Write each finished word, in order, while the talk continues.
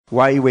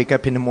Why you wake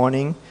up in the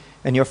morning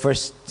and your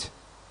first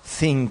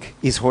thing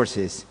is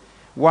horses?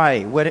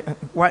 Why?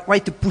 Why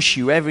to push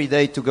you every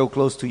day to go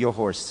close to your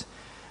horse?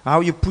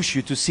 How you push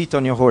you to sit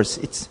on your horse?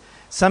 It's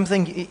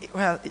something,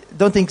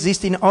 don't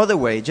exist in other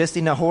way, just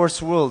in a horse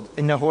world,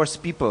 in a horse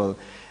people.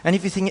 And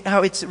if you think,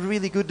 it's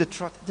really good,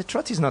 the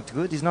trot is not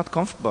good, it's not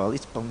comfortable,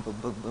 it's boom, boom,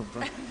 boom, boom,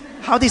 boom.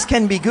 How this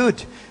can be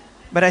good?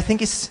 But I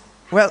think it's,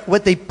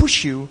 what they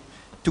push you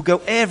to go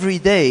every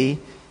day,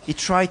 you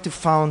try to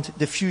find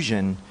the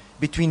fusion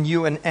between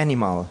you and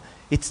animal.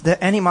 It's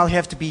the animal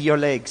have to be your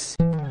legs.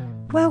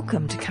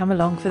 Welcome to Come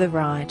Along for the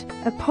Ride,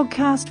 a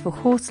podcast for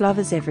horse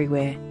lovers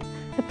everywhere.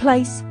 A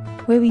place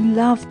where we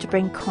love to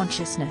bring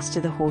consciousness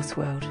to the horse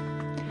world.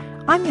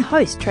 I'm your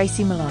host,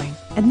 Tracy Malone,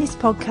 and this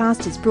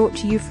podcast is brought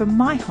to you from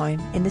my home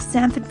in the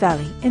Samford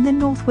Valley in the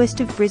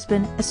northwest of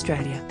Brisbane,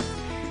 Australia.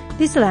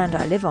 This land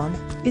I live on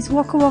is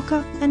Waka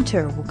Waka and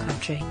Turrbal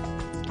country.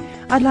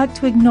 I'd like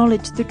to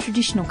acknowledge the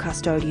traditional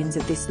custodians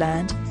of this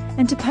land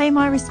and to pay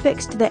my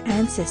respects to their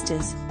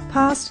ancestors,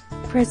 past,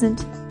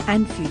 present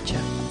and future.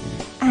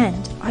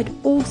 And I'd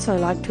also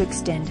like to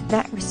extend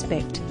that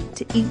respect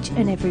to each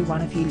and every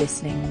one of you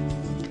listening.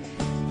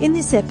 In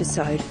this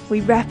episode,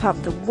 we wrap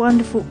up the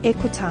wonderful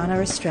Equitana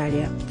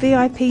Australia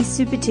VIP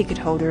Super Ticket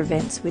Holder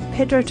events with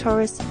Pedro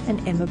Torres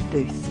and Emma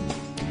Booth.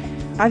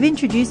 I've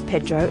introduced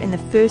Pedro in the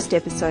first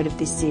episode of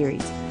this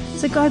series,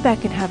 so go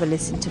back and have a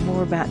listen to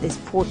more about this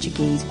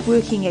Portuguese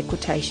working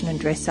equitation and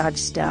dressage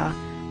star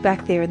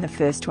back there in the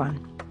first one.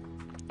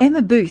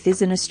 Emma Booth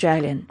is an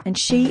Australian and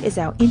she is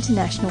our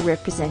international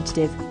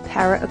representative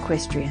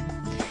para-equestrian.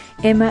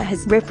 Emma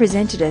has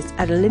represented us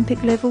at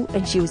Olympic level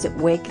and she was at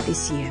WEG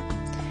this year.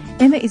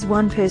 Emma is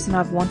one person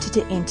I've wanted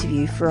to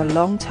interview for a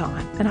long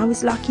time and I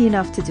was lucky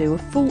enough to do a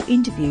full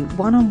interview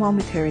one-on-one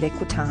with her at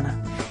Equitana.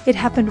 It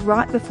happened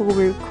right before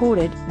we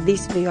recorded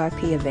this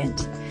VIP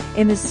event.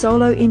 Emma's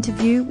solo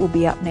interview will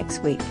be up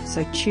next week,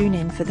 so tune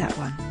in for that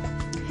one.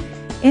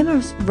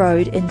 Emma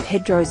rode in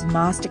Pedro's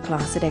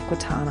masterclass at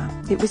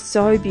Equitana. It was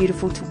so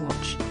beautiful to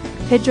watch.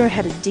 Pedro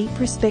had a deep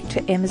respect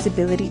for Emma's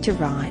ability to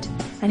ride,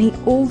 and he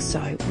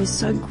also was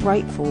so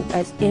grateful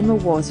as Emma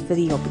was for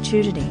the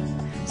opportunity.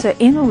 So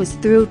Emma was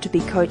thrilled to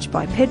be coached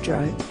by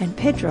Pedro, and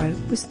Pedro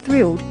was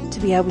thrilled to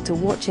be able to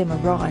watch Emma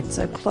ride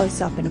so close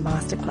up in a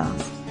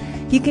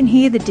masterclass. You can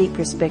hear the deep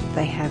respect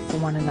they have for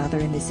one another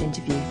in this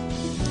interview.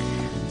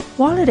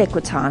 While at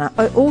Equitana,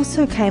 I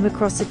also came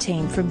across a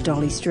team from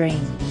Dolly's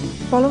Dream.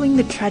 Following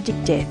the tragic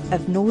death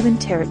of Northern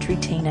Territory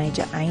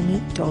teenager Amy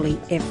Dolly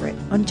Everett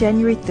on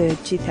January 3,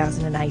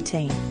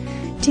 2018,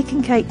 Tick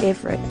and Kate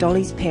Everett,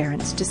 Dolly's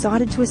parents,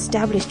 decided to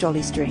establish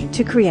Dolly's Dream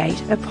to create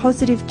a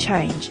positive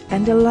change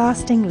and a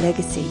lasting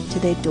legacy to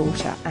their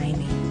daughter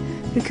Amy,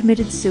 who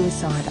committed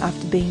suicide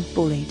after being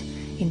bullied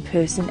in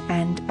person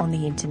and on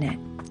the internet.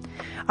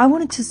 I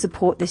wanted to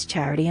support this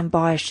charity and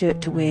buy a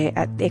shirt to wear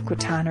at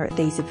Equitana at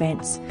these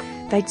events.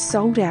 They'd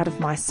sold out of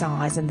my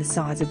size and the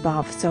size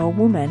above, so a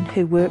woman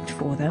who worked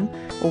for them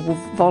or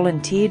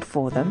volunteered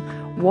for them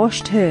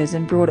washed hers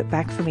and brought it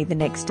back for me the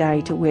next day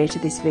to wear to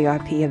this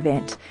VIP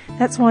event.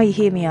 That's why you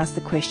hear me ask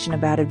the question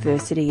about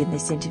adversity in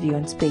this interview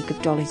and speak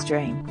of Dolly's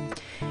Dream.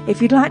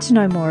 If you'd like to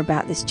know more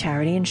about this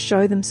charity and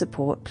show them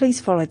support, please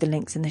follow the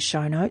links in the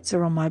show notes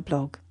or on my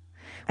blog.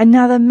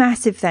 Another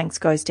massive thanks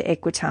goes to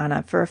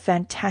Equitana for a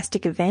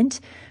fantastic event,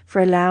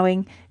 for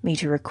allowing me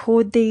to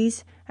record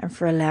these and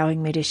for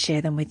allowing me to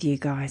share them with you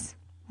guys.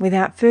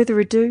 Without further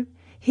ado,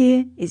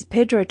 here is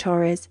Pedro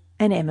Torres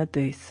and Emma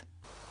Booth.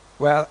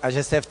 Well, I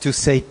just have to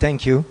say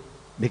thank you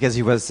because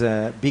it was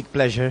a big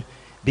pleasure,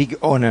 big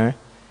honor.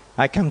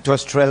 I come to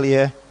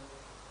Australia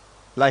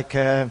like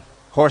a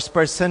horse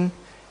person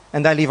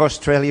and I leave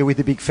Australia with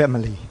a big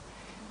family.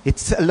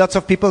 It's lots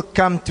of people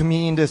come to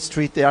me in the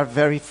street. They are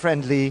very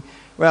friendly.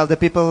 Well, the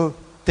people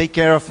take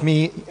care of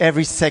me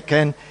every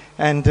second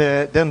and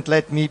don't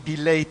let me be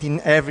late in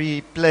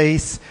every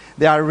place.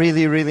 They are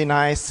really, really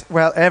nice.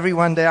 Well,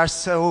 everyone, they are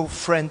so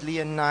friendly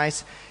and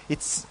nice.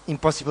 It's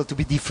impossible to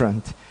be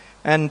different.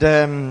 And,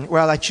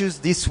 I choose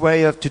this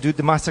way to do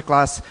the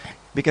masterclass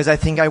because I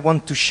think I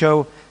want to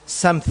show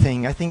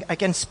something. I think I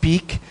can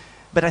speak,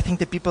 but I think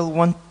the people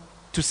want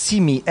to see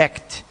me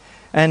act.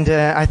 And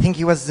I think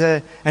it was,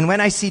 and when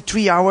I see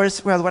 3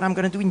 hours, what I'm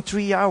going to do in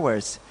 3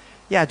 hours?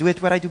 Yeah, do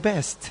it what I do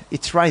best.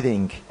 It's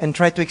riding and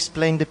try to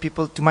explain the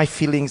people to my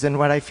feelings and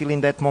what I feel in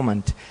that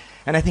moment.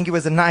 And I think it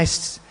was a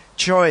nice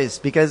choice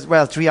because,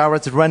 3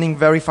 hours running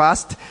very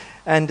fast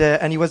and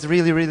it was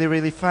really, really,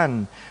 really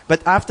fun.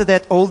 But after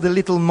that, all the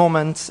little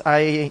moments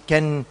I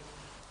can,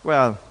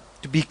 to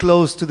be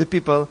close to the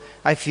people,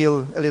 I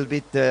feel a little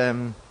bit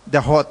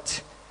the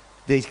hot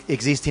they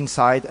exist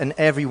inside and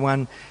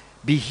everyone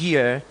be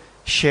here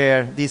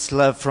share this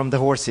love from the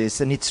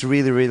horses, and it's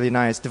really, really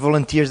nice. The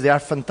volunteers, they are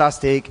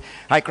fantastic.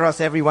 I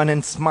cross everyone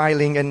and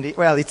smiling, and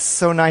it's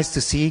so nice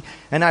to see,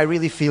 and I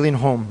really feel in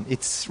home.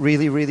 It's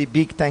really, really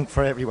big thank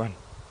for everyone.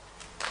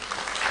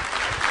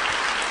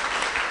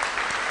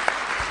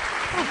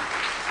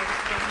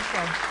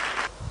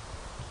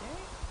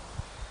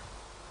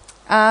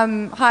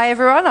 Hi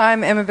everyone,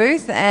 I'm Emma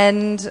Booth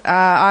and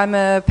I'm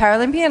a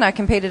Paralympian. I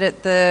competed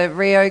at the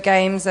Rio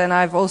Games and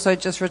I've also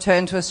just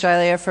returned to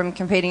Australia from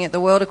competing at the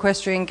World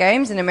Equestrian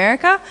Games in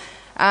America.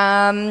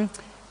 I'm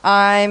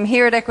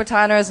here at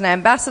Equitana as an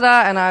ambassador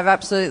and I've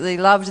absolutely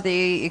loved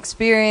the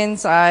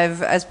experience.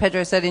 I've, as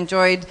Pedro said,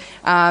 enjoyed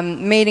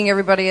meeting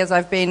everybody as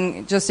I've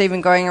been just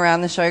even going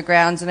around the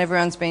showgrounds, and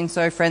everyone's been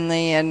so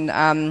friendly,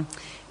 and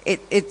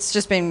it's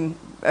just been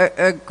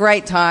a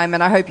great time,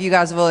 and I hope you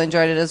guys have all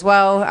enjoyed it as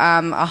well.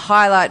 A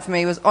highlight for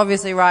me was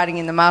obviously riding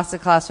in the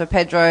masterclass for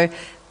Pedro.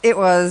 It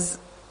was,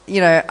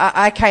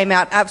 I came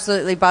out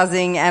absolutely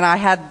buzzing, and I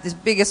had this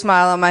biggest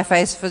smile on my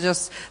face for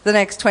just the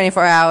next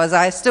 24 hours.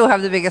 I still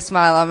have the biggest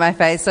smile on my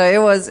face, so it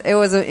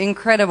was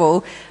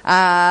incredible.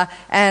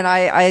 And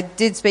I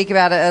did speak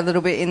about it a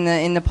little bit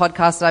in the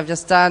podcast that I've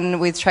just done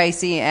with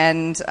Tracy,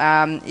 and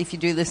if you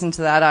do listen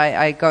to that,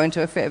 I go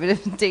into a fair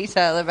bit of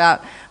detail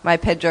about my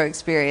Pedro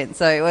experience.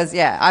 So it was,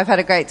 I've had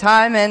a great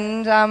time,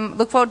 and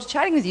look forward to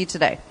chatting with you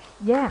today.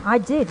 Yeah, I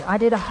did. I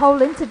did a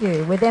whole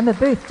interview with Emma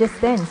Booth just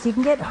then, so you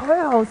can get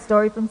her whole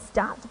story from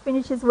start to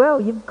finish as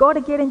well. You've got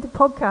to get into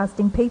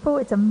podcasting, people.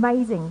 It's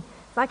amazing.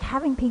 It's like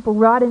having people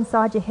right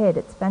inside your head.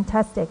 It's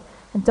fantastic.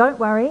 And don't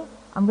worry,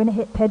 I'm going to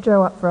hit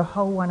Pedro up for a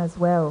whole one as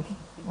well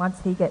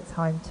once he gets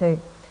home too.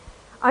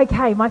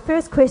 Okay, my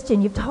first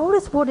question. You've told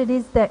us what it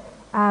is that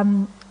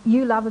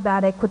you love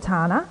about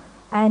Equitana,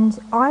 and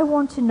I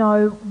want to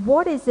know,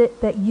 what is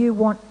it that you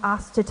want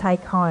us to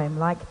take home?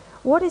 Like,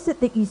 what is it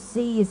that you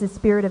see as the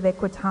spirit of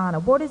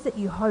Equitana? What is it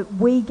you hope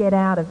we get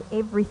out of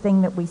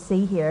everything that we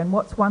see here? And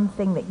what's one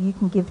thing that you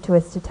can give to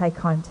us to take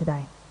home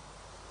today?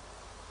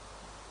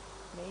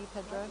 Me,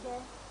 Pedro?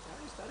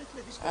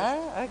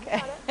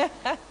 Okay.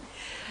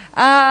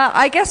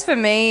 I guess for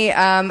me,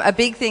 a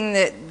big thing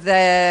that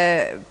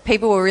the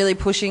people were really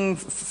pushing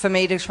for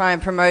me to try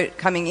and promote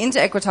coming into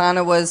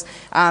Equitana was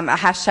a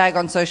hashtag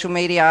on social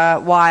media,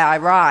 Why I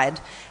Ride.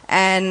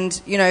 And,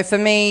 for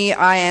me,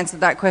 I answered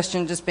that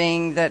question just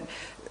being that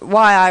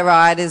why I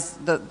ride is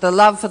the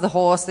love for the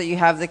horse that you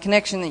have, the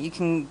connection that you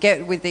can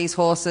get with these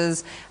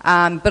horses,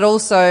 but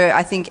also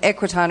I think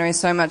Equitana is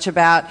so much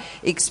about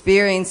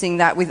experiencing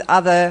that with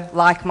other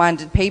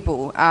like-minded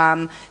people.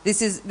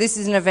 This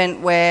is an event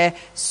where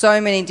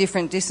so many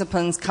different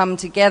disciplines come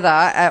together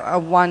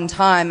at one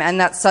time, and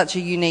that's such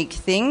a unique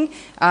thing.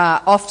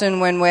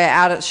 Often when we're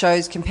out at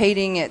shows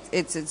competing,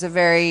 it's a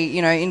very,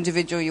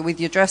 individual. You're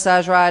with your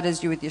dressage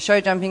riders, you're with your show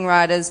jumping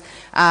riders,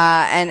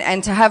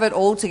 and to have it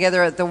all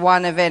together at the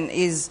one event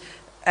is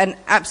an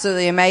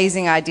absolutely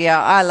amazing idea.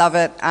 I love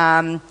it.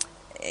 I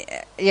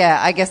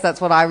guess that's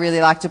what I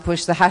really like to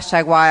push, the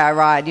hashtag Why I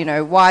Ride.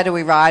 Why do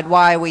we ride?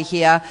 Why are we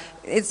here?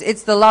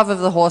 It's the love of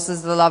the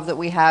horses, the love that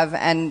we have,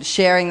 and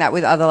sharing that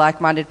with other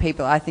like-minded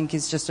people, I think,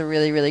 is just a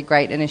really, really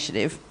great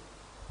initiative.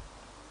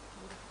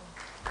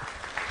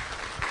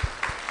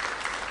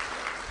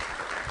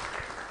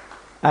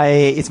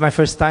 It's my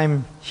first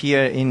time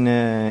here in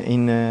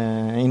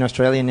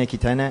Australia, in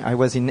Equitana. I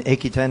was in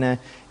Equitana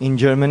in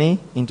Germany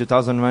in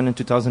 2001 and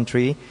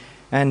 2003,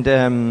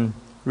 and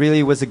really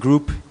it was a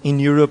group in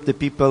Europe. The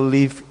people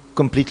live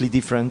completely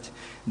different.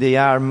 They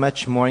are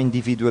much more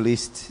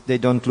individualist. They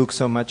don't look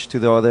so much to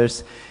the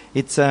others.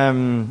 It's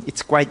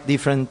quite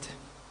different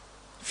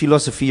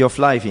philosophy of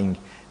living.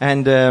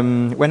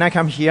 And when I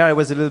come here, I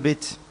was a little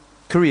bit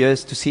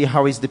curious to see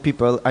how is the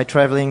people. I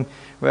traveling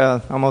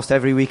almost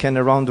every weekend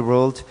around the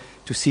world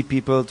to see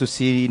people, to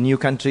see new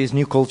countries,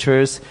 new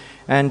cultures,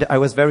 and I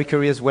was very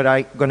curious what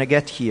I'm going to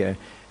get here.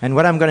 And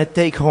what I'm going to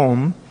take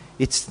home,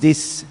 it's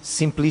this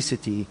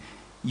simplicity.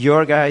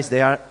 Your guys,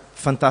 they are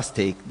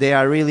fantastic. They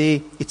are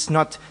really, it's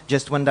not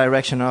just one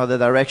direction or other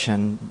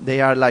direction.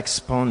 They are like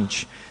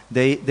sponge.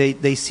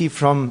 They see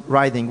from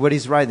riding, what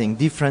is riding,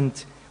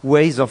 different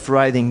ways of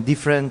riding,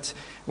 different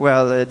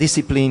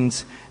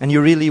disciplines, and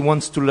you really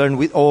want to learn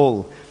with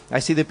all. I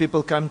see the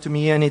people come to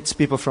me, and it's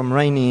people from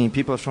reining,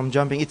 people from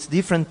jumping. It's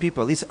different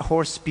people. It's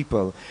horse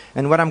people.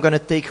 And what I'm going to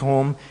take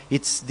home,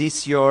 it's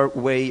this your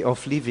way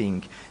of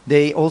living.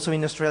 They also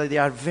in Australia, they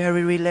are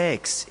very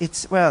relaxed.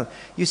 It's,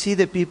 you see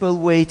the people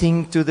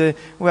waiting to the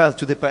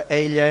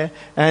paella,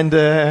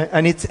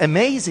 and it's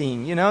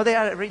amazing. They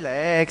are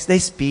relaxed. They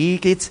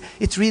speak.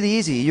 It's really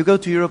easy. You go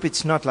to Europe,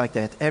 it's not like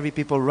that. Every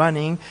people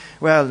running.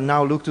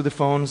 Now look to the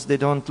phones. They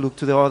don't look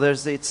to the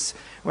others. It's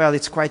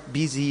quite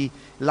busy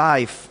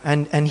life,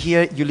 and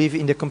here you live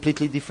in a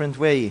completely different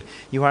way.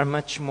 You are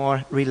much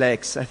more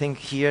relaxed. I think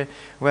here,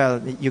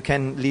 you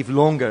can live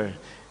longer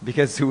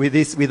because with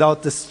this,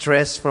 without the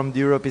stress from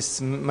Europe,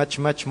 is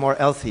much more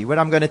healthy. What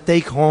I'm going to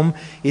take home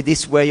is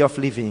this way of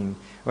living.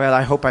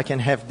 I hope I can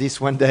have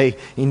this one day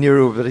in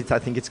Europe, but I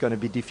think it's going to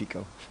be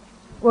difficult.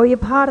 Well, you're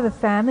part of the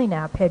family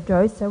now,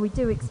 Pedro, so we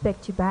do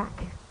expect you back.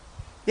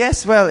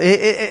 Yes,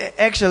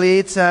 actually,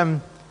 it's.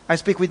 I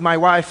speak with my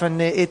wife,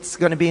 and it's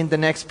going to be in the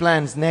next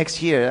plans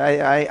next year.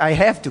 I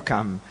have to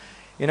come.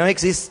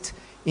 Exist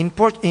in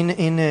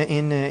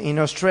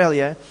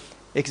Australia.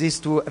 exists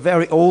to a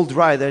very old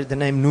rider, the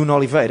name Nuno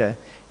Oliveira.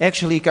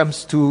 Actually, he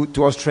comes to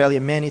Australia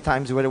many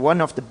times. He was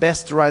one of the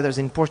best riders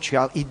in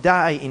Portugal. He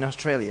died in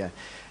Australia.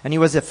 And he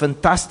was a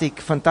fantastic,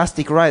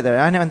 fantastic rider.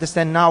 I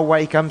understand now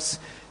why he comes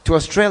to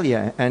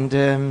Australia. And,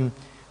 and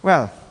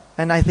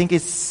I think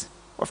it's,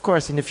 of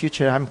course, in the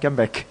future, I'm come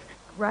back.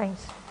 Great.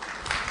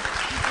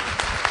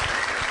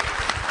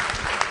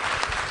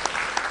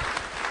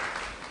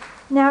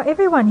 Now,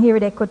 everyone here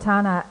at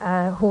Equitana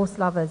are horse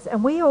lovers,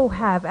 and we all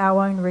have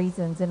our own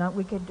reasons, and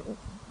we could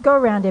go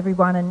around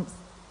everyone and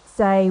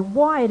say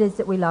why it is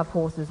that we love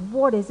horses,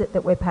 what is it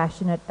that we're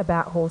passionate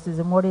about horses,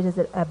 and what is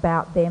it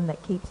about them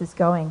that keeps us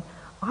going.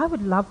 I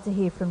would love to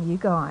hear from you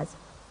guys.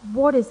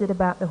 What is it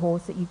about the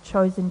horse that you've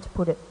chosen to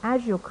put it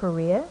as your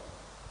career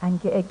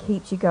and it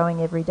keeps you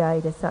going every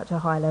day to such a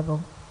high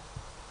level?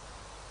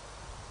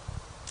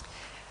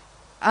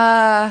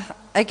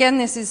 Again,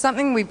 this is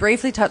something we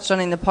briefly touched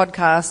on in the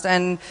podcast,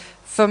 and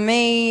for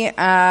me,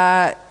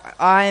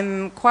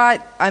 I'm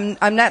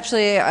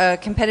naturally a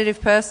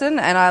competitive person,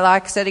 and I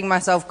like setting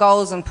myself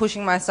goals and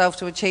pushing myself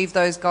to achieve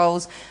those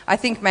goals. I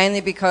think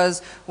mainly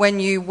because when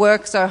you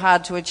work so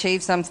hard to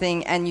achieve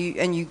something and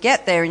you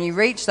get there and you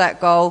reach that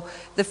goal,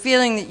 the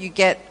feeling that you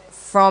get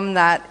from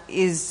that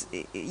is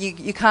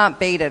you can't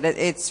beat it.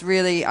 It's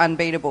really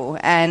unbeatable,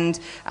 and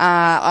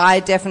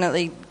I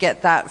definitely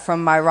get that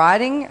from my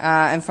riding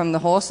and from the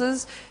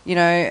horses. You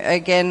know,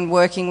 again,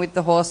 working with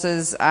the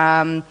horses.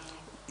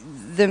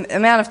 The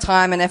amount of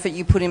time and effort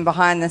you put in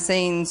behind the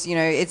scenes, you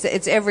know,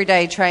 it's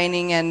everyday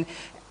training, and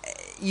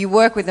you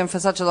work with them for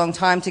such a long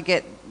time to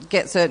get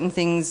certain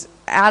things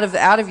out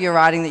of your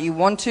riding that you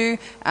want to,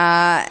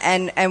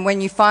 and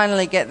when you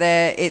finally get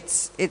there,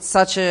 it's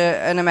such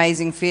an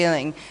amazing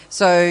feeling.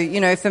 So,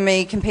 you know, for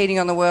me, competing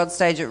on the world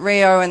stage at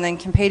Rio and then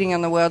competing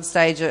on the world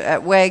stage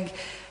at WEG,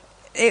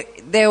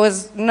 there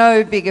was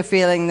no bigger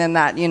feeling than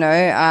that, you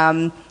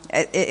know.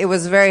 It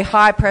was a very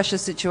high pressure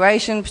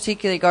situation,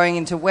 particularly going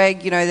into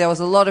WEG. You know, there was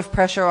a lot of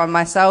pressure on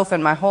myself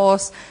and my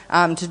horse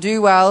to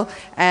do well,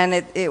 and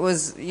it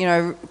was, you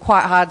know,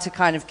 quite hard to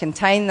kind of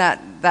contain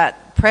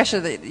that pressure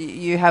that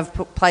you have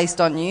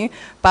placed on you.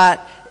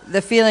 But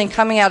the feeling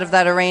coming out of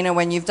that arena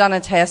when you've done a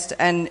test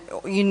and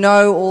you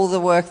know all the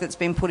work that's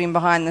been put in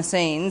behind the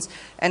scenes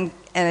and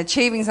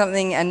achieving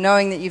something and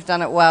knowing that you've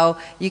done it well,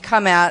 you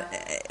come out,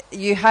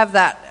 you have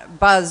that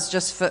buzz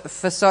just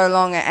for so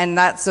long, and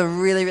that's a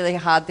really, really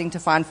hard thing to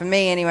find for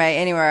me anyway,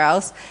 anywhere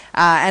else.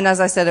 And as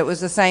I said, it was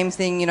the same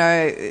thing, you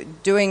know,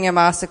 doing a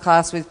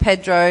masterclass with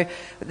Pedro.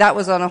 That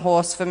was on a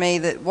horse for me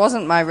that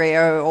wasn't my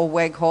Rio or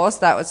WEG horse.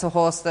 That was a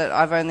horse that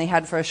I've only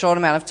had for a short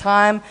amount of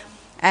time.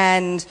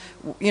 And,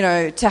 you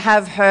know, to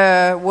have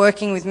her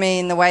working with me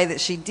in the way that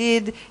she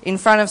did in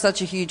front of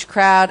such a huge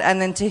crowd,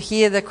 and then to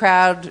hear the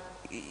crowd,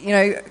 you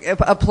know,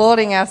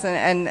 applauding us,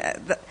 and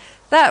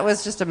that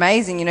was just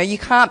amazing. You know, you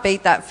can't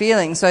beat that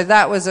feeling. So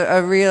that was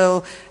a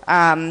real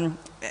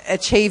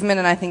achievement,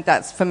 and I think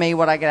that's, for me,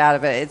 what I get out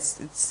of it.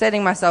 It's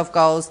setting myself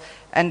goals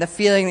and the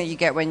feeling that you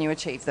get when you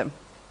achieve them.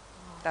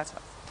 That's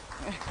what.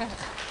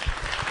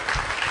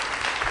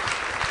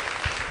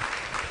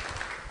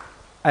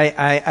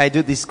 I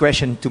do this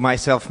question to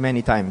myself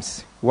many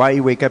times. Why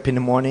you wake up in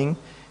the morning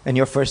and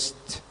your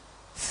first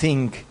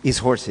thing is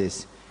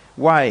horses?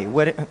 Why?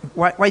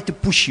 Why to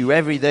push you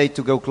every day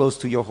to go close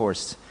to your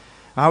horse?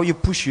 How you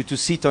push you to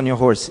sit on your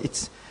horse?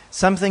 It's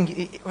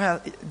something, well,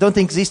 it don't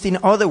exist in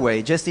other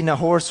way, just in a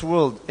horse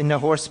world, in a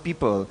horse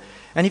people.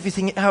 And if you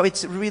think, oh,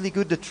 it's really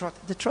good,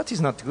 the trot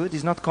is not good,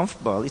 it's not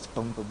comfortable, it's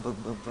boom, boom, boom,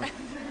 boom, boom.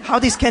 How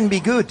this can be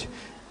good?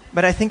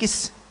 But I think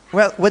it's,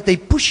 well, what they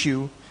push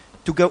you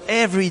to go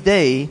every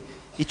day,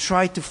 you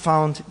try to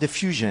find the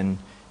fusion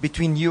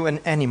between you and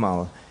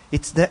animal.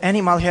 It's the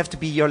animal have to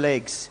be your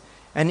legs.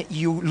 And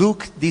you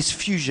look this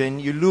fusion,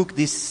 you look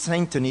this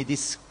synchrony,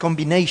 this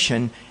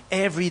combination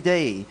every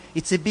day.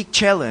 It's a big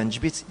challenge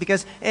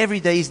because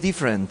every day is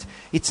different.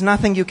 It's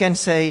nothing you can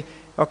say,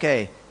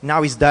 okay,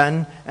 now it's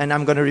done and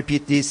I'm going to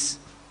repeat this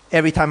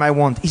every time I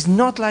want. It's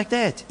not like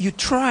that. You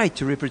try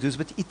to reproduce,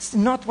 but it's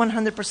not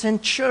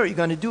 100% sure you're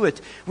going to do it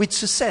with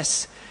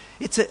success.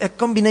 It's a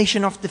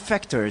combination of the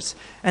factors.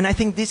 And I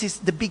think this is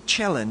the big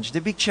challenge.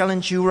 The big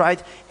challenge you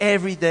ride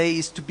every day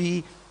is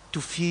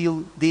to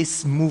feel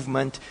this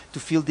movement, to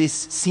feel this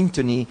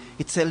symphony.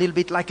 It's a little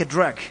bit like a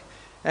drug.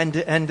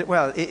 And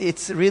well,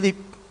 it's really,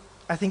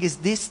 I think it's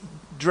this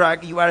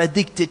drug you are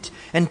addicted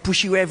and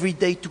push you every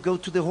day to go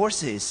to the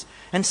horses.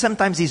 And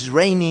sometimes it's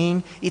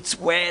raining, it's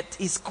wet,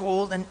 it's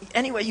cold, and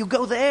anyway, you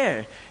go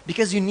there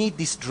because you need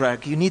this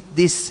drug, you need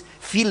this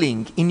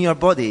feeling in your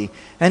body.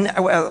 And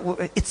well,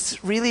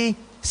 it's really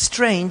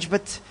strange,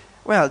 but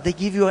well, they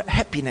give you a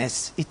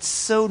happiness. It's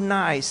so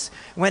nice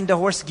when the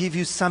horse gives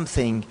you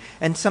something,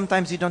 and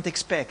sometimes you don't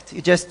expect.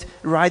 You just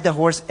ride the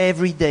horse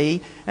every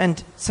day,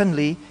 and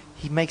suddenly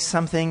he makes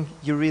something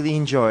you really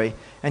enjoy,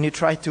 and you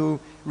try to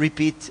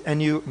repeat,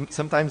 and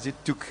sometimes it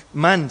took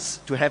months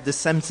to have the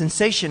same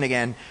sensation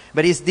again.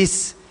 But it's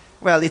this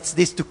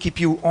to keep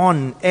you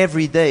on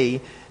every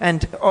day.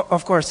 And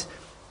of course,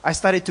 I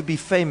started to be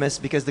famous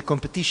because the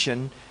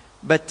competition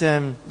but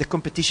the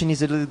competition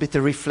is a little bit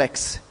a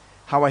reflex,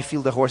 how I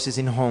feel the horses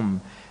in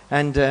home.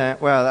 And,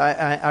 well,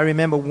 I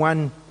remember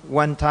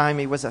one time,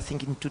 it was I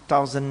think in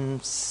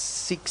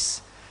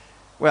 2006,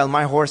 well,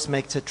 my horse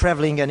makes a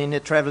traveling, and in the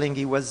traveling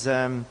he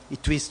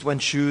twisted one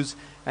shoes,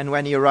 and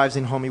when he arrives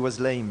in home he was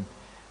lame.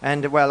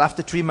 And, well,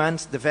 after 3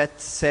 months, the vet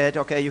said,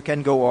 okay, you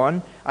can go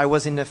on. I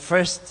was in the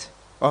first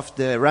of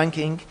the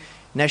ranking,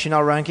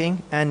 national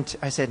ranking, and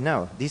I said,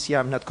 no, this year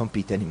I'm not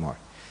compete anymore.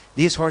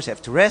 This horse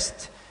have to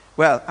rest.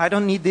 Well, I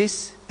don't need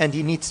this, and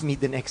he needs me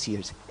the next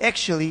years.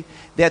 Actually,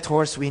 that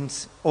horse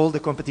wins all the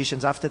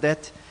competitions after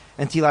that.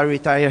 Until I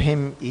retire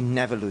him, he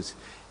never lose.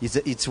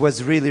 It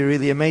was really,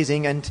 really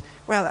amazing. And,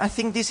 well, I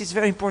think this is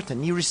very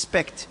important. You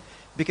respect,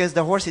 because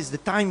the horses, the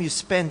time you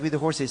spend with the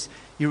horses,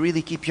 you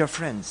really keep your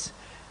friends.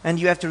 And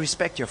you have to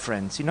respect your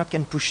friends. You not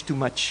can push too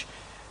much.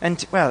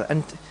 And, well,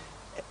 and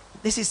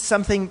this is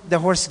something the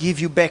horse give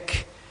you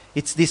back.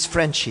 It's this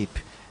friendship.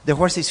 The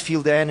horses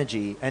feel the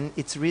energy, and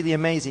it's really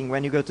amazing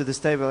when you go to the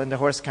stable and the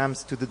horse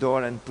comes to the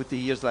door and put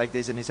the ears like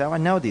this, and he says, oh, I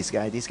know this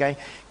guy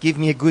give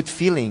me a good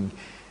feeling.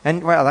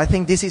 And, well, I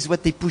think this is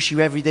what they push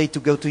you every day to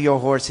go to your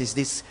horse, is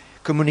this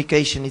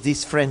communication, is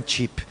this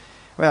friendship.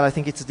 Well, I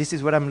think this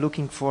is what I'm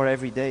looking for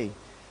every day.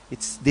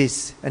 It's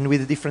this, and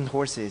with the different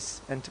horses.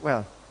 And,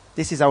 well,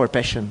 this is our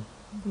passion.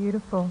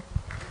 Beautiful.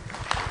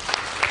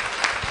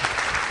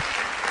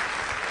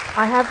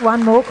 I have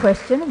one more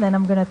question, and then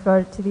I'm going to throw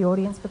it to the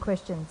audience for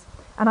questions.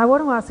 And I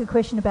want to ask a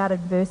question about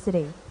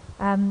adversity.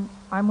 I'm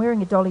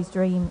wearing a Dolly's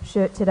Dream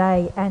shirt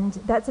today, and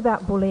that's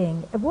about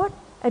bullying. What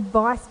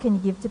advice can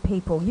you give to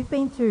people? You've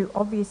been through,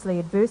 obviously,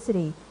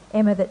 adversity,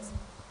 Emma, that's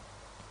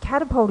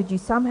catapulted you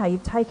somehow.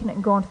 You've taken it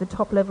and gone to the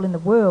top level in the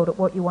world at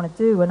what you want to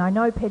do. And I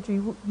know,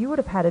 Pedri, you would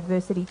have had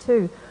adversity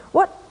too.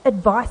 What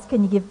advice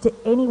can you give to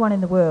anyone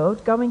in the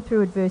world going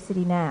through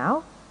adversity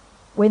now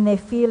when they're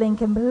feeling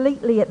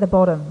completely at the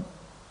bottom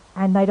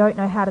and they don't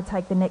know how to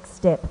take the next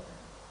step?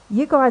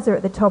 You guys are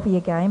at the top of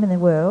your game in the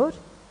world.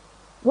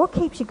 What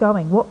keeps you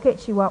going? What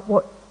gets you up?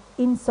 What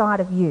inside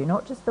of you,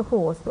 not just the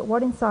horse, but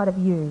what inside of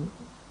you?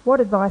 What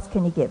advice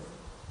can you give?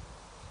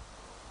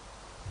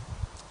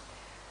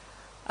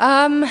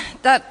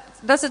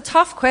 That's a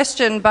tough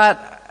question,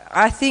 but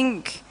I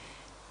think...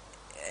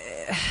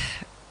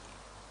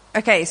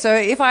 Okay, so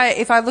if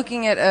I'm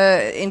looking at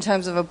in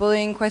terms of a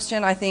bullying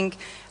question, I think,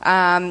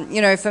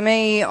 for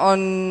me,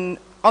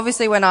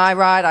 obviously when I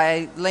ride,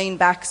 I lean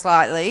back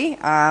slightly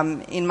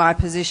in my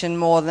position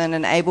more than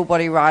an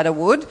able-bodied rider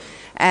would.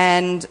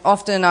 And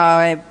often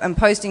I am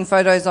posting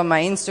photos on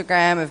my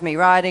Instagram of me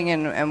riding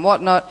and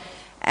whatnot.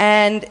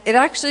 And it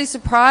actually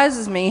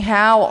surprises me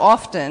how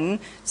often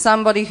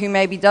somebody who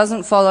maybe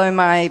doesn't follow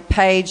my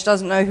page,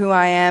 doesn't know who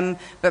I am,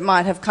 but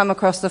might have come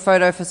across the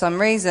photo for some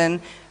reason,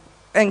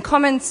 and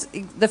comments,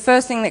 the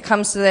first thing that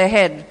comes to their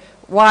head,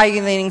 why are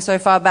you leaning so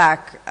far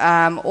back?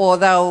 Or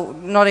they'll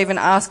not even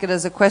ask it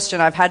as a question.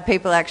 I've had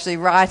people actually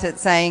write it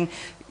saying,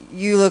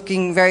 you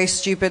looking very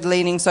stupid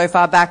leaning so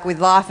far back, with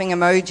laughing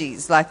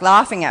emojis, like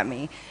laughing at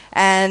me.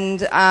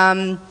 And,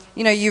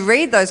 you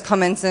read those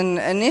comments and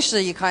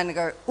initially you kind of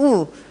go,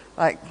 ooh,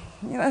 like,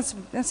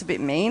 that's a bit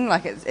mean,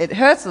 like it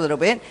hurts a little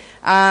bit.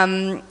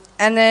 And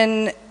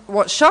then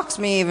what shocks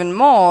me even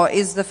more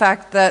is the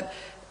fact that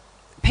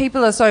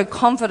people are so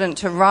confident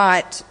to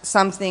write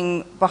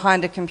something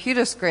behind a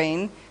computer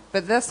screen,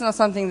 but that's not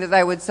something that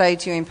they would say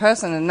to you in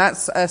person, and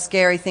that's a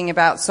scary thing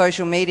about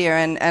social media.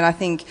 And I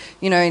think,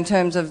 in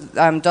terms of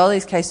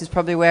Dolly's case is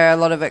probably where a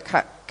lot of it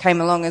came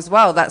along as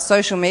well. That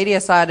social media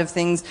side of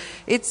things,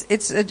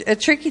 it's a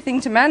tricky thing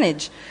to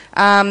manage,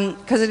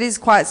 because it is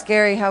quite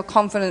scary how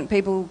confident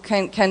people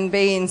can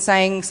be in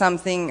saying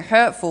something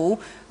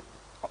hurtful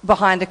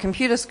behind a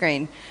computer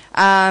screen.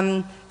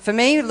 For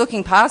me,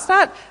 looking past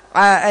that,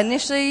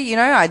 initially,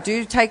 I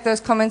do take those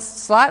comments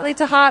slightly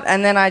to heart,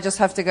 and then I just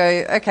have to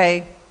go,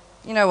 okay,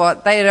 you know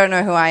what, they don't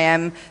know who I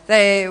am.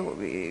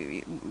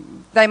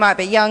 They might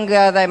be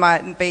younger, they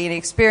might be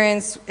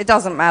inexperienced, it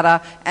doesn't matter,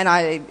 and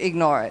I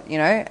ignore it,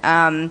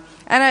 And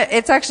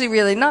it's actually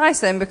really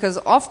nice then, because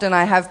often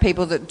I have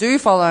people that do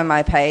follow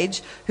my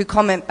page who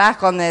comment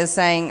back on there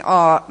saying,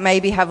 oh,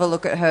 maybe have a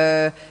look at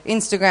her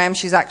Instagram,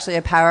 she's actually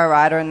a para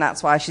rider and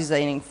that's why she's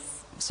leaning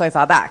so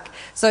far back.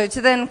 So to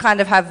then kind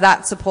of have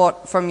that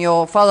support from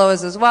your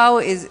followers as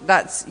well,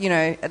 that's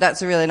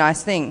a really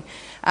nice thing.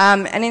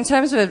 And in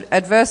terms of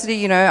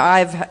adversity,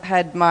 I've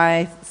had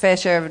my fair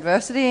share of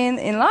adversity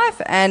in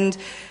life, and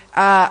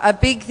a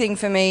big thing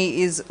for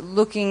me is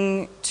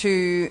looking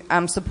to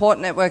support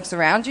networks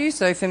around you.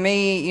 So for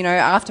me,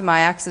 after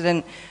my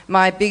accident,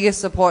 my biggest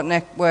support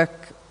network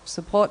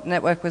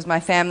was my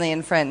family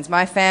and friends.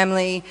 My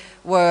family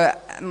were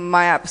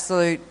my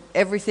absolute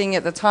everything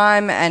at the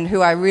time and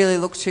who I really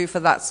look to for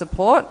that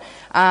support.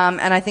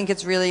 And I think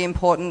it's really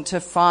important to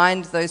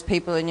find those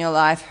people in your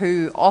life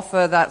who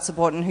offer that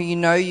support and who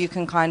you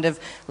can kind of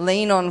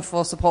lean on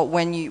for support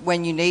when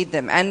you need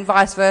them, and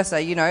vice versa.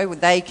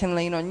 They can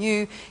lean on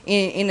you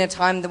in a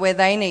time where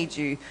they need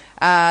you.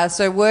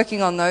 So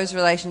working on those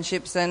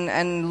relationships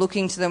and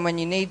looking to them when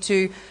you need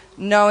to,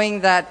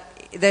 knowing that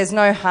there's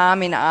no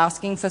harm in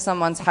asking for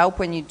someone's help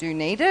when you do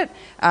need it.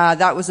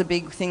 That was a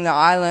big thing that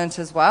I learnt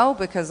as well,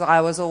 because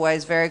I was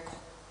always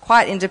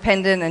quite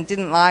independent and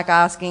didn't like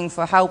asking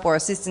for help or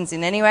assistance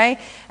in any way.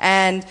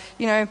 And,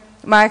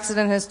 my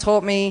accident has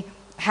taught me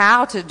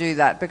how to do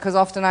that, because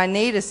often I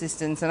need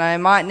assistance and I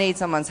might need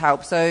someone's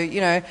help. So,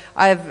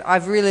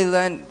 I've really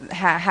learned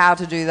how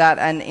to do that,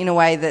 and in a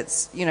way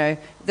that's,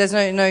 there's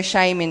no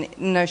shame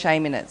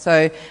in it.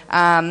 So,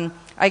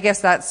 I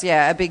guess that's,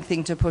 a big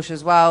thing to push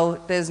as well.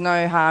 There's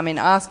no harm in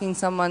asking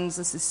someone's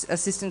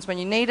assistance when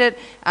you need it,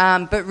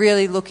 but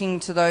really looking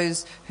to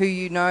those who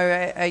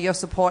are your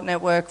support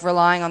network,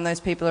 relying on those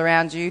people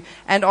around you,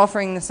 and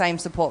offering the same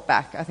support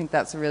back. I think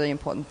that's a really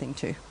important thing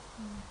too.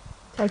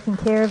 Taking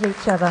care of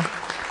each other.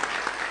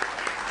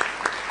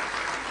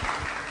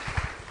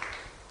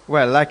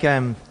 Well, like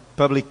a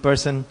public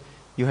person,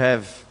 you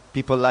have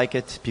people like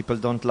it, people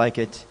don't like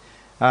it.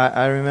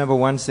 I remember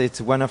once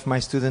one of my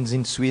students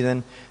in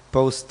Sweden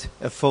post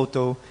a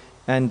photo,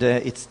 and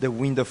it's the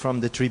window from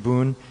the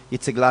tribune,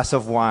 it's a glass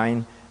of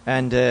wine,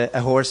 and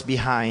a horse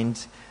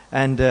behind.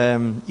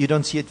 And you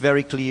don't see it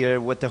very clear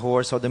what the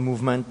horse or the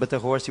movement, but the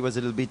horse, he was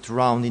a little bit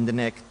round in the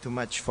neck, too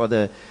much for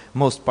the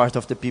most part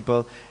of the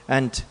people.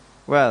 And,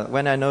 well,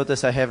 when I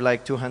noticed, I have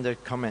like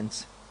 200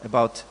 comments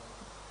about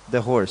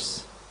the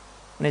horse.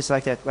 And it's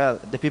like that, well,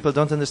 the people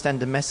don't understand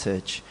the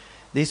message.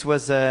 This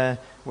was a,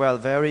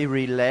 very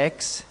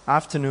relaxed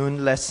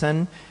afternoon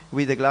lesson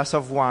with a glass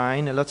of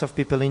wine. A lot of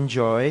people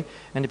enjoy,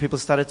 and the people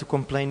started to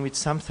complain with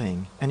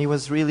something. And it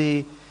was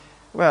really,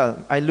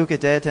 I look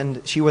at that,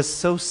 and she was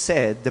so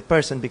sad, the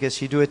person, because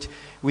she do it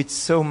with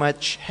so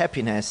much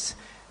happiness.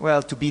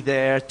 To be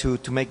there,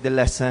 to make the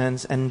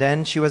lessons. And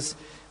then she was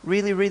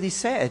really, really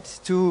sad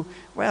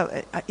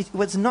it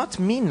was not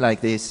mean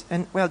like this.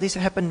 And, this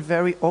happened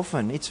very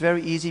often. It's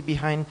very easy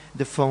behind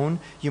the phone.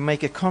 You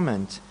make a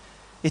comment.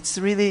 It's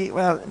really,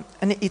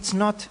 and it's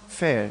not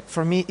fair.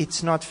 For me,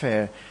 it's not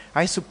fair.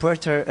 I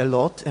support her a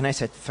lot, and I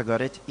said,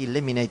 forget it,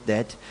 eliminate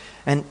that,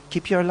 and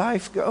keep your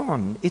life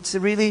going. It's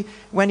really,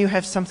 when you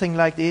have something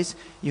like this,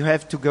 you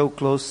have to go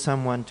close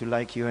someone to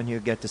like you, and you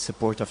get the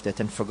support of that,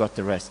 and forget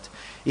the rest.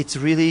 It's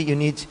really, you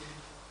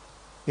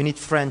need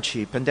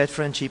friendship, and that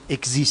friendship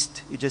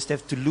exists. You just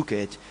have to look at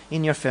it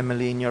in your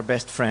family, in your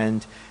best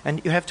friend,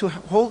 and you have to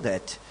hold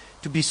that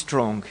to be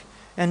strong.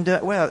 And,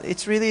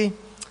 it's really,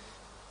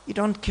 you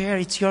don't care.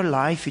 It's your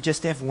life. You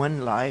just have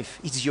one life.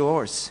 It's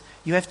yours.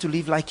 You have to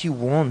live like you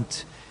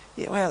want.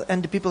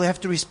 And the people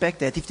have to respect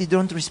that. If they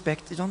don't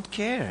respect, they don't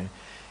care.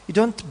 You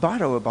don't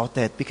bother about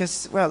that,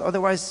 because,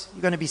 otherwise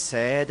you're going to be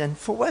sad. And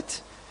for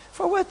what?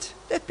 For what?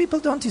 That people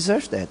don't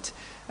deserve that.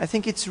 I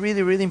think it's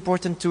really, really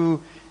important to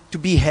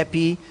be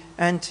happy.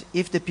 And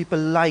if the people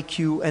like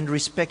you and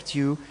respect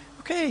you,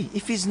 okay.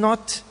 If it's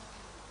not,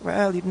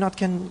 you not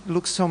can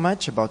look so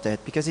much about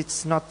that, because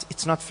it's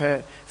not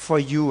fair for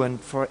you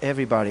and for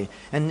everybody.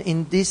 And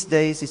in these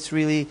days, it's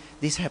really,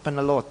 this happen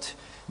a lot.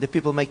 The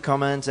people make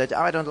comments that,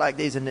 I don't like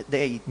this, and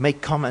they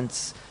make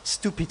comments,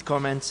 stupid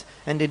comments,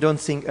 and they don't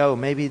think,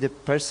 maybe the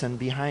person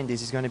behind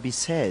this is going to be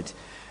sad.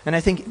 And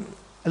I think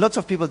lots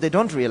of people, they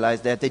don't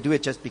realize that. They do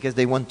it just because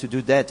they want to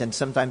do that, and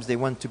sometimes they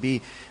want to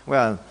be,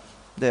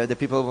 the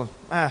people,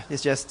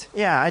 it's just,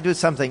 I do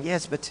something.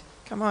 Yes, but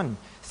come on,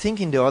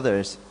 think in the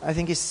others. I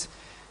think it's,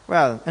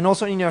 and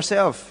also in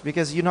yourself,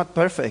 because you're not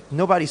perfect.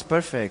 Nobody's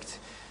perfect.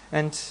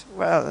 And,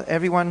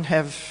 everyone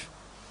have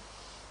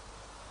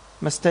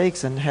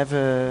mistakes and have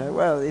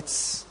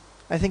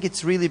I think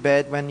it's really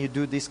bad when you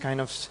do this kind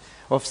of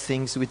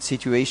things with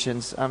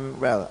situations.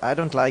 I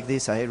don't like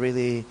this. I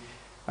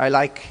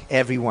like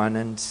everyone,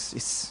 and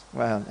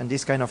and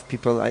this kind of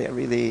people, I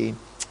really,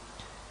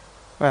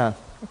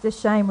 It's a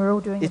shame. We're all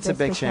doing it's the best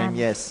we a big shame, can.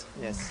 yes.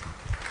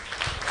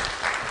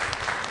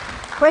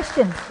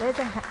 Questions? There's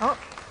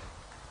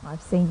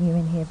I've seen you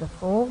in here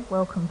before.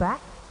 Welcome back.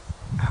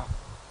 Oh,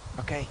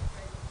 okay.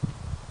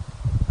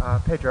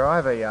 Pedro, I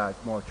have a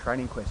more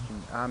training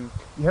question.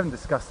 You haven't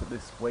discussed it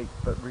this week,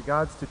 but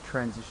regards to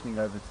transitioning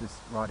over to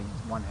riding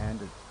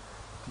one-handed,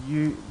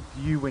 do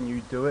you when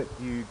you do it,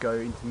 do you go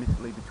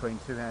intermittently between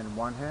two-hand and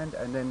one-hand?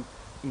 And then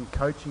in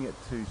coaching it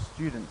to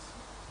students,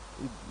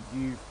 do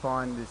you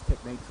find there's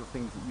techniques or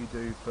things that you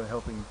do for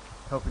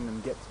helping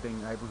them get to being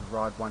able to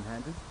ride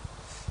one-handed?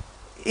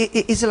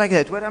 It's like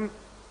that. What I'm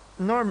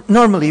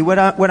normally what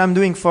I'm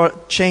doing for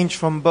change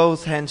from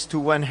both hands to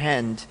one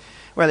hand,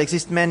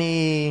 exist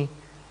many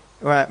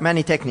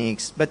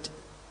techniques, but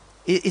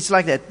it's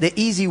like that. The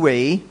easy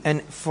way,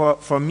 and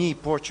for me,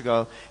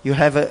 Portugal, you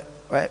have a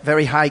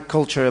very high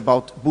culture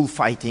about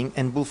bullfighting,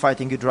 and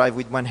bullfighting you drive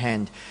with one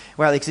hand.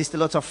 Exist a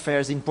lot of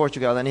fairs in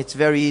Portugal, and it's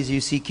very easy.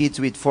 You see kids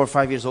with 4 or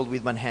 5 years old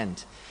with one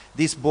hand.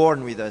 This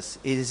born with us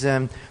is,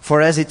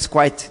 for us, it's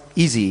quite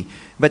easy.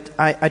 But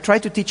I try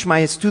to teach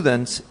my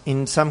students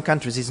in some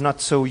countries it's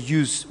not so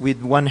used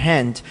with one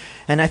hand,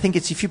 and I think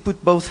it's if you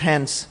put both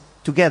hands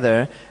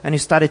together and you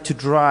started to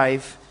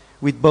drive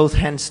with both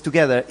hands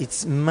together,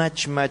 it's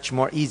much, much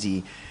more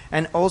easy.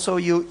 And also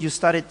you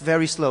start it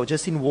very slow,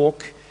 just in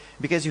walk,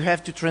 because you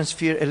have to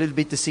transfer a little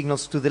bit the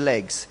signals to the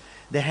legs.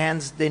 The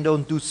hands, they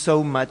don't do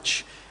so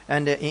much.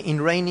 And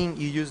in reining,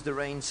 you use the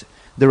reins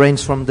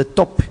from the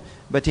top.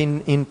 But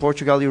in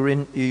Portugal,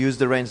 you use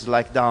the reins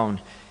like down.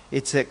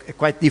 It's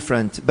quite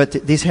different. But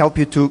this helps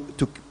you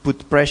to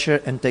put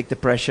pressure and take the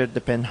pressure,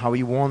 depend how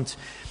you want.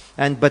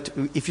 But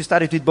if you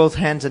start it with both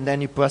hands and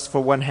then you pass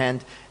for one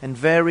hand and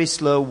very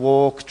slow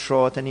walk,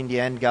 trot, and in the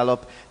end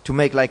gallop to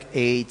make like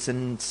eights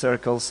and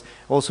circles.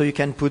 Also, you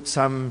can put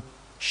some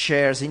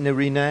shares in the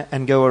arena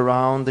and go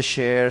around the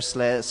shares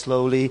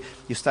slowly.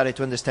 You started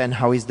to understand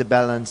how is the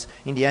balance.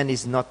 In the end,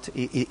 it's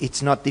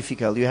not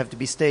difficult. You have to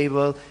be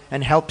stable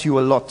and helps you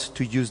a lot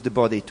to use the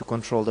body to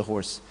control the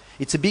horse.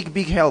 It's a big,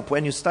 big help.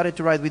 When you started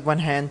to ride with one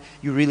hand,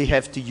 you really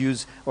have to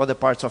use other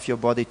parts of your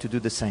body to do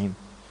the same.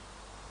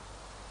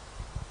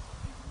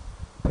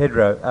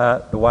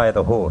 Pedro, The Way of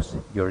the Horse,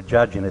 you're a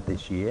judge in it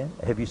this year.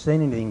 Have you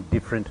seen anything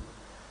different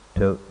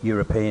to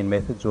European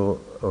methods, or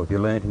have you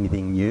learned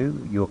anything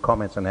new? Your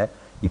comments on that?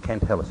 You can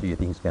tell us who you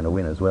think is going to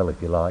win as well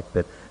if you like,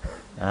 but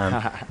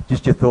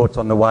just your thoughts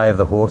on The Way of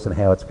the Horse and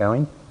how it's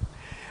going?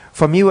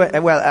 For me,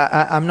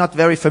 I'm not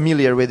very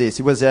familiar with this.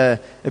 It was a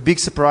big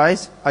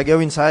surprise. I go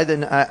inside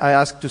and I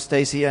ask to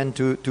Stacey and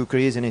to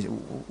Chris, and he said,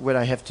 what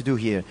I have to do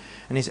here?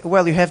 And he said,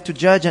 well, you have to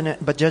judge,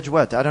 but judge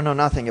what? I don't know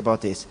nothing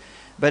about this.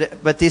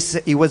 But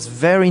it was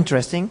very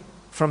interesting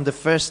from the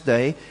first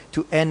day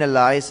to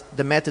analyze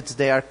the methods.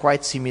 They are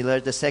quite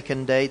similar. The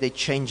second day they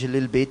change a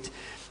little bit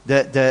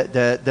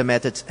the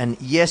methods.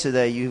 And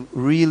yesterday you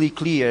really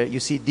clear,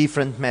 you see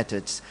different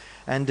methods.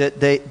 And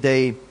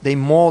they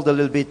mold a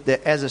little bit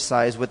the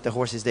exercise with the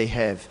horses they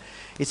have.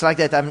 It's like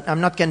that. I'm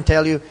not can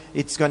tell you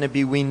it's going to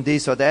be win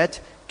this or that.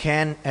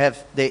 Can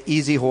have the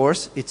easy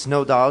horse, it's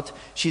no doubt.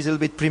 She's a little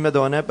bit prima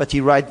donna, but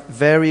he rides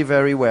very,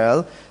 very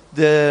well.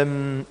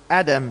 The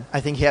Adam,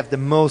 I think he have the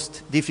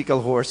most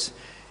difficult horse.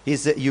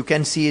 You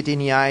can see it in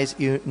the eyes.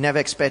 You never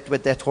expect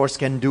what that horse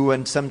can do,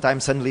 and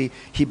sometimes suddenly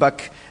he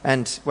buck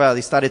and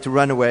he started to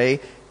run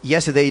away.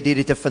 Yesterday he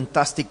did a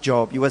fantastic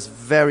job. He was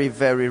very,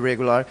 very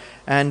regular.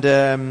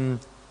 And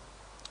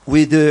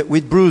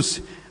with Bruce,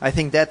 I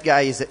think that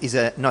guy is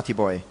a naughty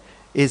boy.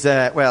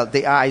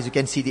 The eyes, you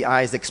can see the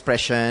eyes, the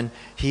expression.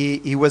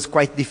 He was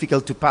quite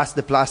difficult to pass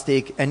the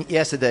plastic, and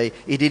yesterday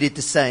he did it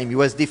the same. He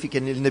was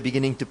difficult in the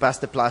beginning to pass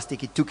the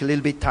plastic. It took a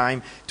little bit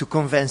time to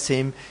convince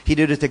him. He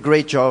did it a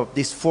great job.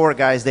 These four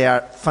guys, they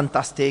are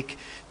fantastic.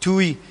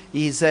 Tui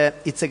it's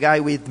a guy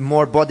with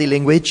more body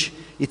language.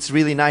 It's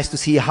really nice to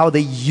see how they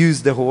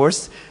use the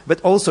horse.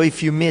 But also,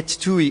 if you meet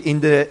Tui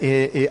in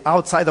the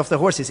outside of the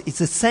horses, it's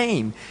the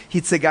same.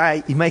 It's a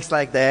guy, he makes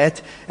like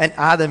that. And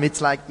Adam, it's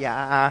like,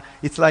 yeah,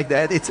 it's like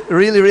that. It's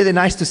really, really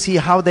nice to see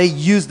how they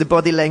use the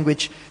body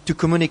language to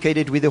communicate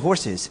it with the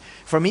horses.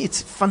 For me,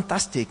 it's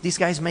fantastic. These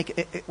guys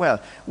make,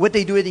 what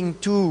they do it in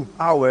 2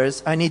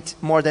 hours, I need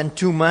more than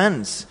 2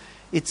 months.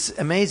 It's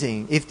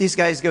amazing. If these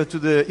guys go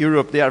to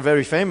Europe, they are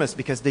very famous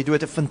because they do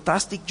it a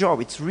fantastic job.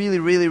 It's really,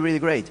 really, really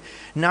great.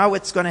 Now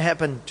what's going to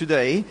happen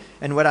today,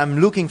 and what I'm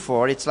looking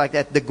for, it's like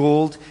that the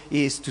goal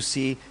is to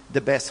see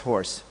the best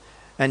horse.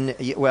 And,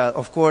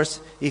 of course,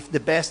 if the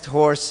best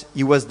horse,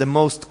 he was the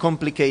most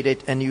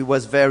complicated and he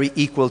was very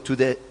equal to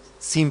the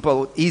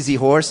simple, easy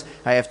horse,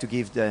 I have to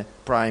give the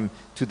prime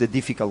to the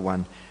difficult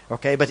one.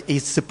 Okay, but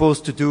he's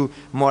supposed to do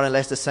more or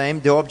less the same.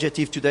 The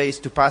objective today is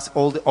to pass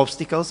all the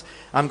obstacles.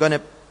 I'm going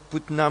to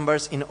put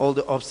numbers in all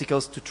the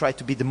obstacles to try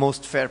to be the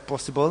most fair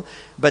possible.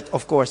 But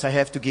of course I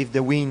have to give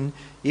the win.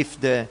 If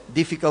the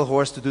difficult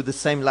horse to do the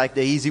same like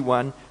the easy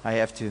one, I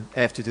have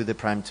to do the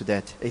prime to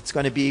that. It's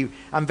going to be,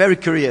 I'm very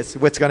curious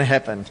what's going to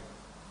happen.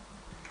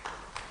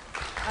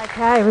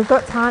 Okay, we've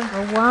got time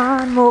for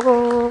one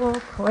more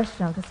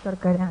question. I've just got to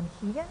go down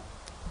here.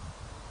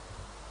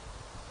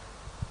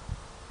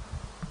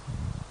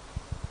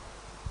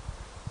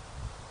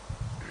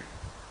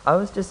 I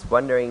was just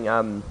wondering,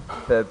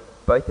 for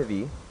both of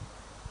you,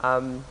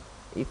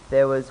 if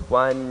there was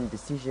one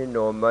decision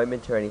or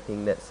moment or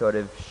anything that sort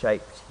of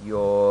shaped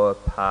your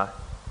path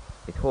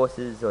with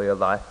horses or your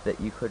life that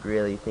you could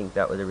really think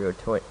that was a real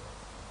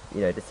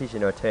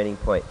decision or turning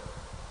point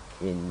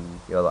in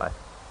your life.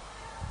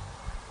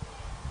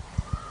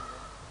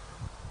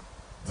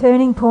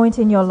 Turning point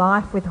in your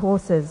life with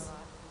horses.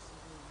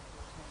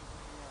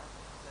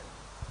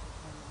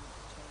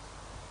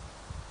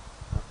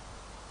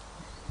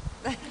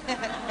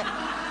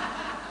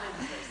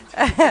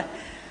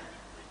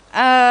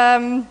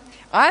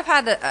 I've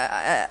had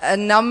a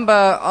number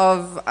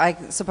of, I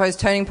suppose,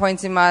 turning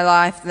points in my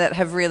life that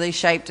have really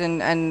shaped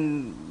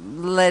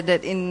and led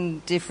it in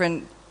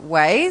different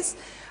ways.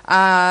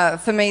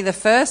 For me, the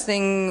first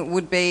thing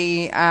would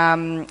be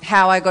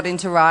how I got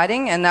into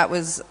riding, and that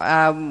was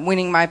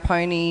winning my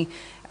pony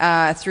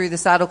through the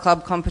Saddle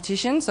Club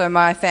competition. So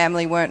my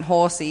family weren't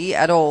horsey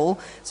at all,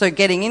 so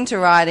getting into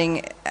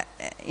riding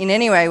in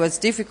any way was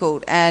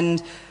difficult.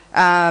 And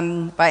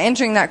by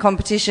entering that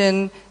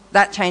competition,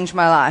 that changed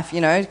my life,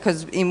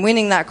 because in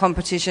winning that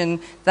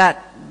competition,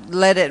 that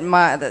led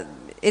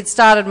it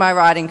started my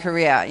riding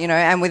career, you know,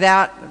 and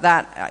without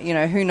that, you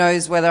know, who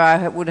knows whether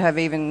I would have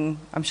even,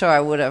 I'm sure I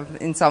would have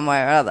in some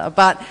way or other,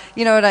 but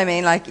you know what I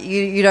mean, like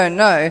you don't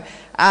know.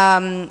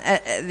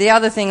 The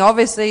other thing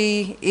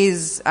obviously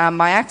is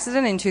my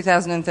accident in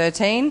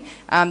 2013.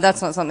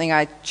 That's not something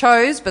I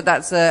chose, but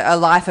that's a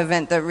life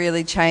event that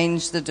really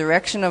changed the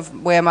direction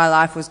of where my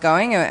life was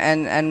going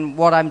and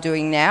what I'm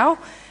doing now.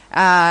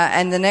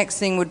 And the next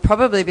thing would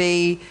probably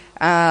be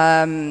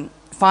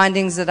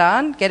finding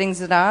Zidane, getting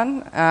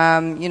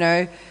Zidane. You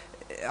know,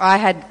 I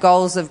had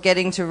goals of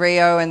getting to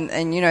Rio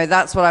and, you know,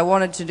 that's what I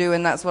wanted to do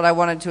and that's what I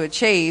wanted to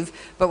achieve.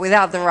 But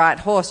without the right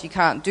horse, you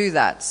can't do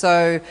that.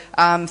 So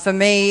for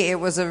me, it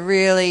was a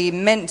really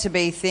meant to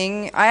be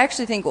thing. I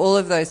actually think all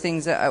of those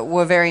things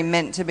were very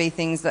meant to be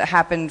things that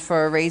happened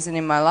for a reason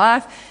in my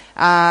life.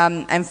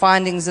 And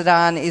finding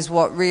Zidane is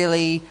what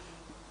really,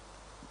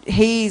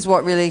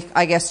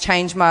 I guess,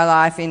 changed my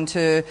life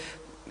into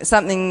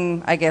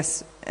something, I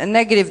guess, a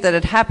negative that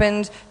had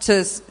happened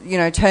to, you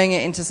know, turning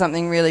it into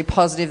something really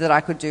positive that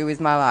I could do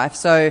with my life.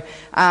 So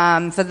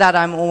for that,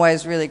 I'm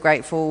always really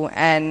grateful.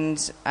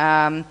 And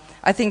I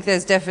think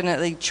there's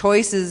definitely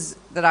choices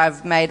that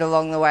I've made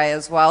along the way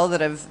as well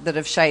that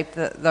have shaped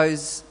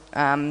those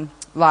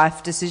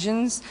life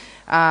decisions.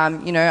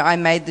 You know, I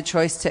made the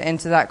choice to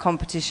enter that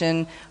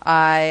competition.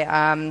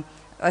 I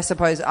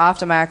suppose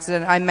after my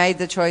accident, I made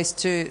the choice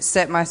to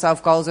set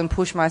myself goals and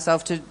push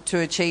myself to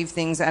achieve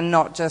things and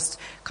not just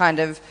kind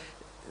of,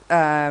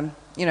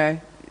 you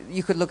know,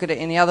 you could look at it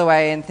in the other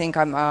way and think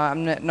I'm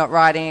not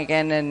riding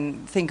again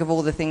and think of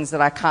all the things that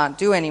I can't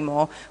do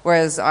anymore.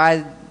 Whereas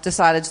I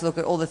decided to look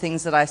at all the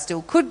things that I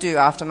still could do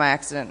after my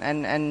accident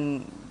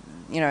and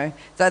you know,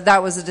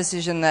 that was a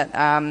decision that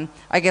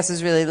I guess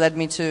has really led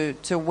me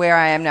to where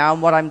I am now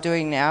and what I'm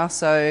doing now.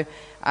 So,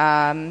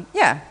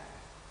 yeah.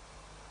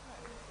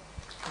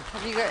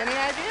 Have you got any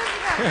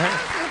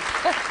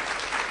ideas?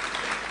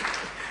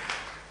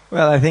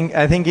 Well, I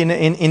think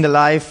in the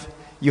life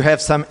you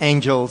have some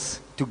angels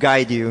to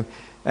guide you,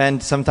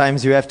 and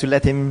sometimes you have to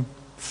let him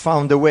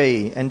found a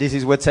way, and this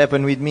is what's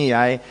happened with me.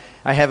 I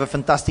have a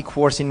fantastic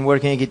horse in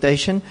working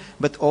equitation,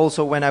 but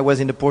also when I was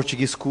in the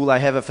Portuguese school, I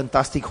have a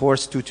fantastic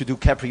horse to do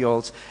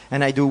caprioles,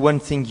 and I do one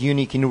thing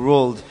unique in the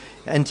world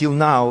until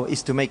now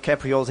is to make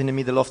caprioles in the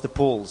middle of the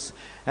poles.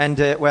 And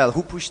well,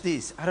 who pushed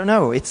this? I don't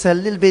know. It's a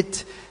little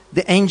bit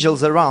the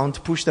angels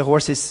around push the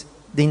horses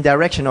in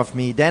direction of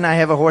me. Then I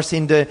have a horse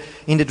in the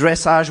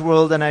dressage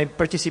world, and I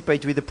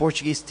participate with the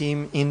Portuguese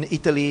team in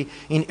Italy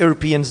in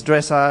Europeans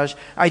dressage.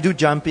 I do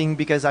jumping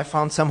because I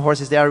found some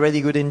horses, they are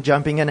really good in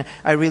jumping, and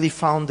I really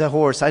found the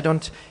horse. I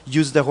don't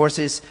use the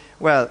horses,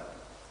 well,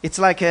 it's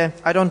like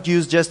I don't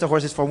use just the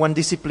horses for one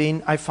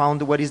discipline. I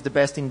found what is the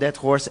best in that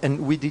horse,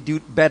 and we do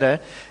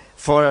better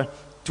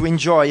to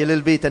enjoy a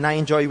little bit, and I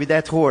enjoy with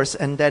that horse,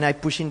 and then I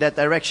push in that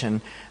direction.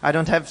 I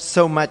don't have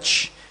so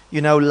much, you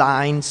know,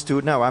 lines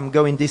to, no, I'm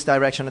going this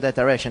direction or that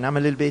direction. I'm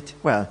a little bit,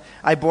 well,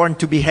 I'm born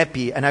to be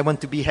happy, and I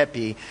want to be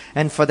happy.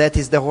 And for that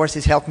is the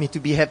horses help me to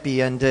be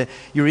happy. And I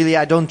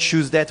don't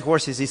choose that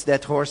horses, it's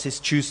that horses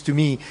choose to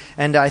me.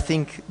 And I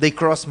think they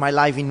cross my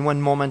life in one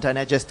moment, and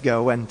I just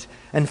go and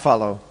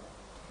follow.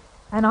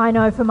 And I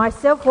know for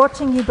myself,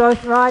 watching you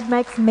both ride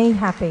makes me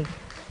happy.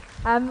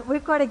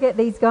 We've got to get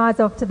these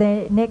guys off to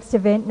their next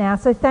event now.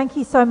 So thank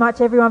you so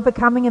much, everyone, for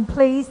coming. And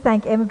please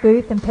thank Emma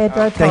Booth and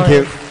Pedro Torres. Thank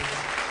you.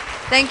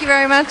 Thank you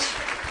very much.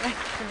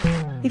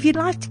 If you'd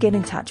like to get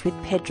in touch with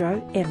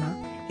Pedro, Emma,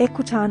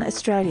 Equitana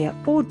Australia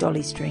or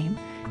Dolly Stream,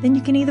 then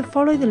you can either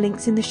follow the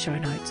links in the show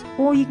notes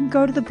or you can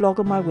go to the blog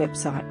on my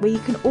website where you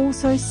can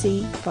also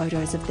see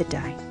photos of the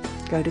day.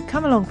 Go to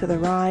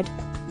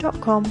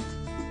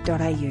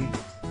comealongfortheride.com.au.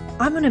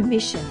 I'm on a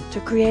mission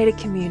to create a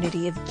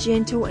community of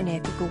gentle and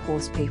ethical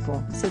horse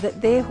people so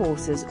that their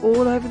horses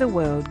all over the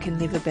world can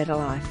live a better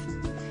life.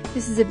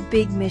 This is a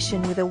big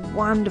mission with a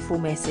wonderful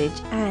message,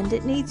 and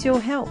it needs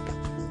your help.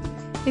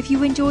 If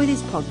you enjoy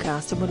this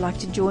podcast and would like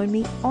to join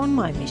me on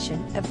my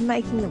mission of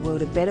making the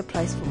world a better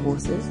place for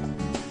horses,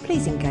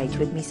 please engage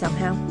with me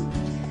somehow.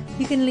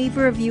 You can leave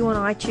a review on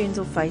iTunes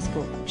or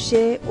Facebook,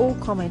 share or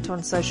comment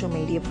on social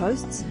media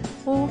posts,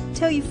 or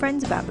tell your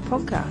friends about the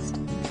podcast.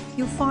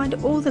 You'll find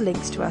all the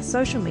links to our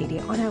social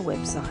media on our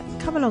website,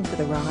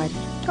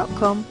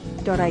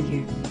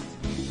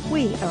 comealongfortheride.com.au.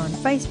 We are on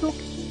Facebook,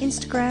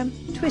 Instagram,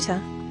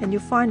 Twitter, and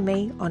you'll find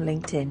me on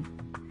LinkedIn.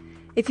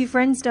 If your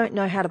friends don't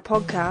know how to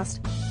podcast,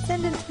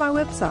 send them to my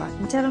website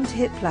and tell them to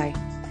hit play.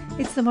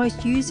 It's the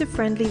most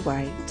user-friendly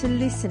way to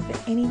listen for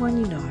anyone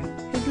you know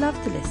who'd love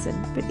to listen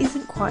but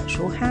isn't quite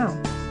sure how.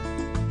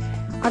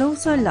 I'd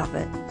also love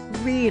it,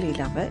 really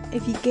love it,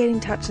 if you get in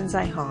touch and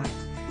say hi.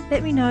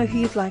 Let me know who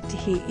you'd like to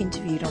hear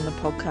interviewed on the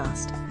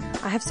podcast.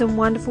 I have some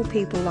wonderful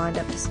people lined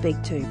up to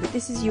speak to, but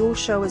this is your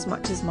show as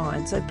much as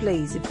mine, so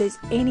please, if there's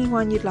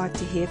anyone you'd like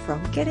to hear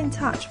from, get in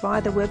touch via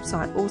the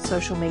website or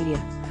social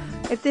media.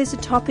 If there's a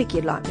topic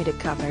you'd like me to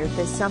cover, if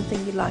there's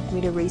something you'd like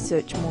me to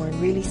research more and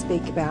really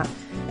speak about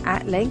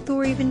at length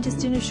or even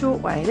just in a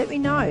short way, let me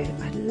know.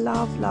 I'd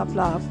love, love,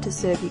 love to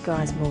serve you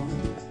guys more.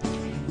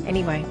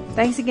 Anyway,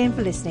 thanks again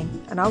for listening,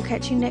 and I'll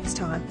catch you next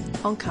time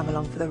on Come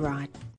Along for the Ride.